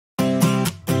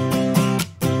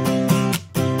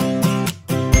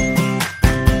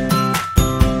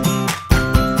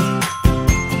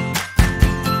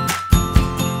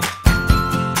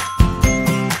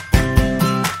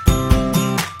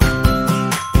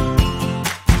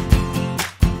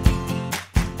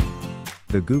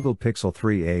The Google Pixel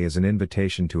 3a is an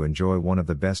invitation to enjoy one of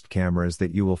the best cameras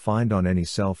that you will find on any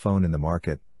cell phone in the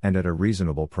market, and at a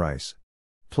reasonable price.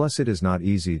 Plus, it is not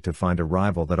easy to find a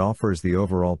rival that offers the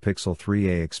overall Pixel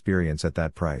 3a experience at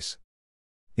that price.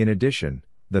 In addition,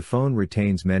 the phone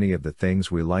retains many of the things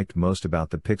we liked most about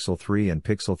the Pixel 3 and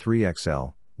Pixel 3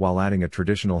 XL, while adding a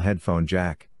traditional headphone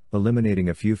jack, eliminating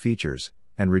a few features,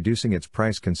 and reducing its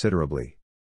price considerably.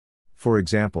 For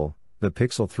example, the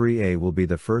Pixel 3a will be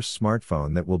the first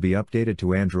smartphone that will be updated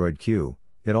to Android Q.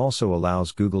 It also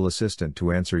allows Google Assistant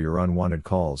to answer your unwanted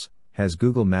calls, has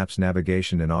Google Maps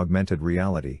navigation in augmented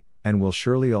reality, and will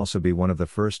surely also be one of the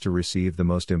first to receive the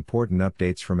most important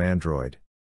updates from Android.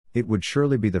 It would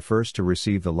surely be the first to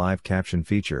receive the live caption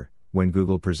feature, when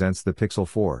Google presents the Pixel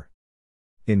 4.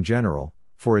 In general,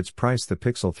 for its price, the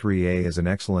Pixel 3a is an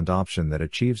excellent option that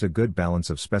achieves a good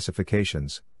balance of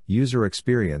specifications, user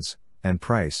experience, and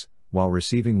price, while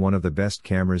receiving one of the best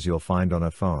cameras you'll find on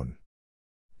a phone.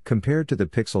 Compared to the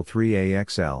Pixel 3a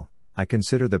XL, I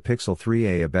consider the Pixel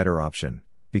 3a a better option,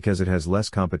 because it has less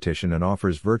competition and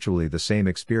offers virtually the same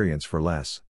experience for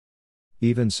less.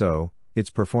 Even so, its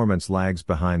performance lags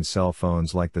behind cell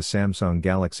phones like the Samsung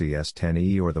Galaxy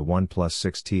S10e or the OnePlus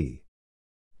 6T.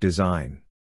 Design.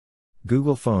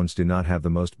 Google phones do not have the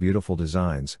most beautiful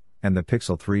designs, and the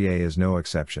Pixel 3a is no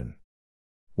exception.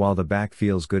 While the back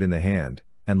feels good in the hand,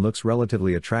 and looks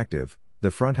relatively attractive,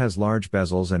 the front has large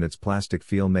bezels and its plastic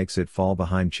feel makes it fall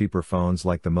behind cheaper phones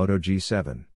like the Moto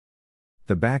G7.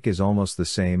 The back is almost the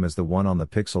same as the one on the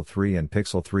Pixel 3 and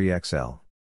Pixel 3 XL.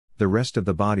 The rest of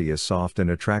the body is soft and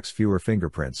attracts fewer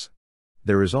fingerprints.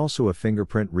 There is also a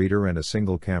fingerprint reader and a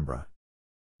single camera.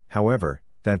 However,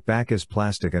 that back is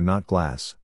plastic and not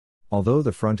glass. Although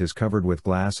the front is covered with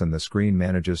glass and the screen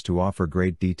manages to offer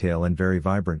great detail and very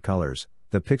vibrant colors,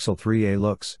 the Pixel 3a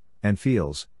looks, and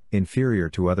feels, inferior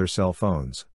to other cell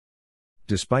phones.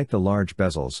 Despite the large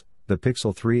bezels, the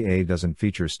Pixel 3a doesn't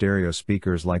feature stereo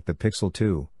speakers like the Pixel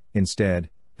 2, instead,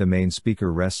 the main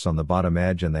speaker rests on the bottom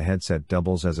edge and the headset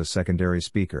doubles as a secondary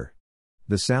speaker.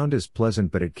 The sound is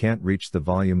pleasant, but it can't reach the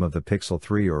volume of the Pixel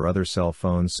 3 or other cell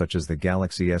phones such as the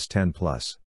Galaxy S10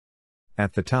 Plus.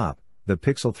 At the top, the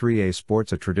Pixel 3a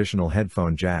sports a traditional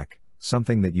headphone jack,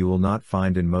 something that you will not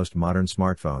find in most modern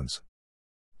smartphones.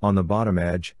 On the bottom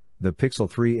edge, the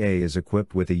Pixel 3a is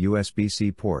equipped with a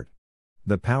USB-C port.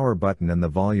 The power button and the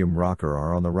volume rocker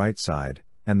are on the right side,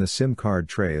 and the SIM card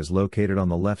tray is located on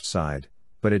the left side,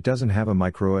 but it doesn't have a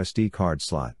microSD card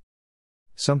slot.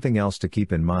 Something else to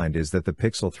keep in mind is that the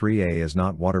Pixel 3a is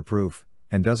not waterproof,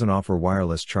 and doesn't offer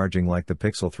wireless charging like the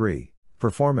Pixel 3.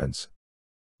 Performance.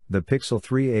 The Pixel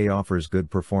 3a offers good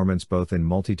performance both in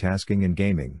multitasking and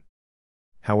gaming.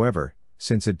 However,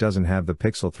 since it doesn't have the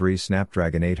Pixel 3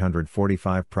 Snapdragon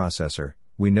 845 processor,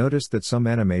 we noticed that some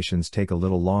animations take a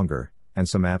little longer, and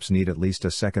some apps need at least a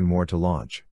second more to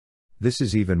launch. This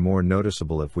is even more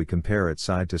noticeable if we compare it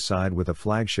side to side with a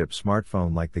flagship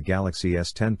smartphone like the Galaxy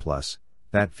S10 Plus,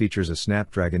 that features a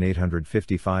Snapdragon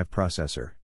 855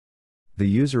 processor. The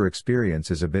user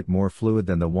experience is a bit more fluid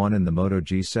than the one in the Moto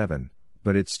G7,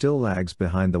 but it still lags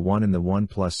behind the one in the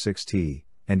OnePlus 6T,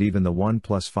 and even the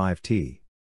OnePlus 5T.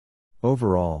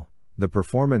 Overall, the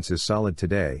performance is solid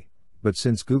today, but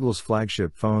since Google's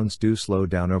flagship phones do slow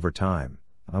down over time,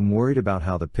 I'm worried about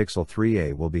how the Pixel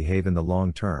 3a will behave in the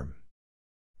long term.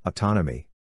 Autonomy.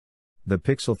 The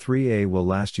Pixel 3a will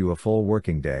last you a full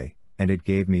working day, and it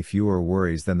gave me fewer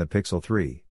worries than the Pixel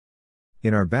 3.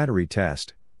 In our battery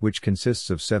test, which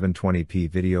consists of 720p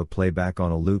video playback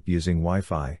on a loop using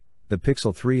Wi-Fi, the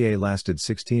Pixel 3a lasted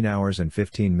 16 hours and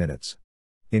 15 minutes.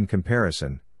 In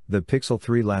comparison, the Pixel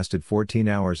 3 lasted 14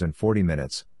 hours and 40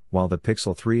 minutes, while the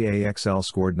Pixel 3a XL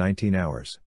scored 19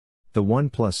 hours. The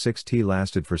OnePlus 6T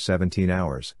lasted for 17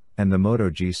 hours, and the Moto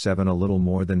G7 a little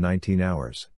more than 19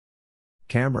 hours.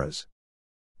 Cameras.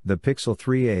 The Pixel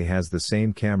 3a has the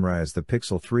same camera as the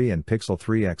Pixel 3 and Pixel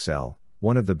 3 XL,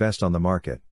 one of the best on the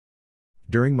market.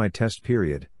 During my test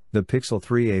period, the Pixel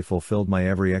 3a fulfilled my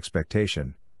every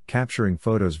expectation, capturing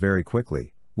photos very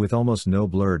quickly, with almost no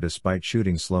blur despite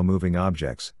shooting slow-moving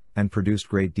objects, and produced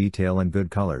great detail and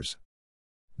good colors.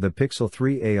 The Pixel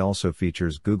 3a also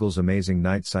features Google's amazing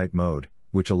Night Sight mode,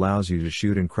 which allows you to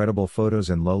shoot incredible photos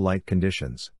in low-light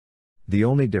conditions. The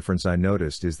only difference I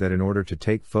noticed is that in order to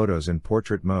take photos in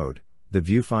portrait mode, the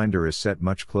viewfinder is set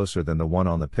much closer than the one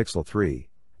on the Pixel 3,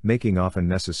 making often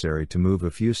necessary to move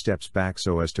a few steps back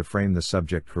so as to frame the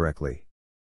subject correctly.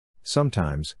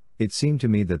 Sometimes, it seemed to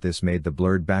me that this made the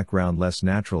blurred background less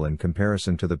natural in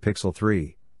comparison to the Pixel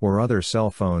 3, or other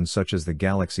cell phones such as the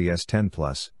Galaxy S10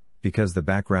 Plus, because the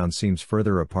background seems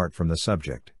further apart from the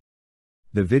subject.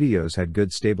 The videos had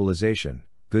good stabilization,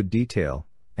 good detail,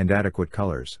 and adequate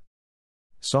colors.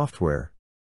 Software.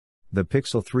 The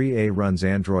Pixel 3a runs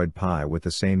Android Pie with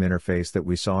the same interface that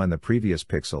we saw in the previous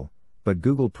Pixel, but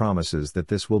Google promises that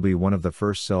this will be one of the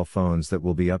first cell phones that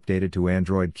will be updated to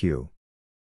Android Q.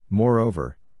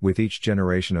 Moreover, with each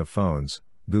generation of phones,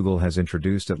 Google has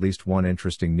introduced at least one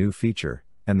interesting new feature,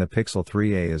 and the Pixel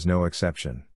 3a is no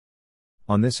exception.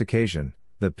 On this occasion,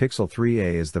 the Pixel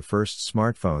 3a is the first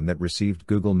smartphone that received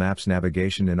Google Maps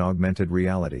navigation in augmented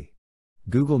reality.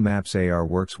 Google Maps AR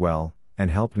works well,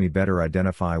 and helped me better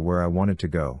identify where I wanted to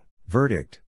go.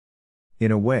 Verdict.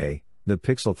 In a way, the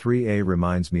Pixel 3a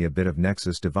reminds me a bit of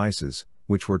Nexus devices,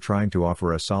 which were trying to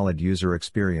offer a solid user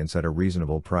experience at a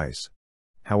reasonable price.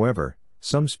 However,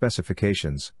 some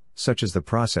specifications, such as the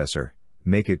processor,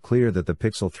 make it clear that the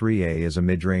Pixel 3a is a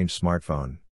mid-range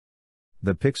smartphone.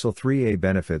 The Pixel 3a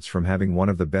benefits from having one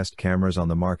of the best cameras on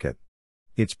the market.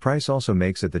 Its price also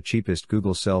makes it the cheapest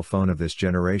Google cell phone of this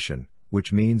generation,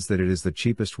 which means that it is the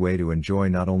cheapest way to enjoy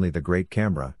not only the great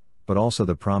camera, but also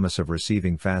the promise of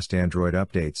receiving fast Android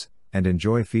updates, and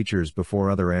enjoy features before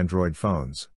other Android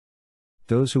phones.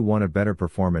 Those who want a better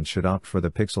performance should opt for the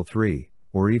Pixel 3,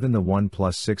 or even the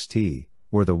OnePlus 6T,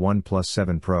 or the OnePlus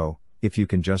 7 Pro, if you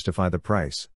can justify the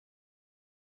price.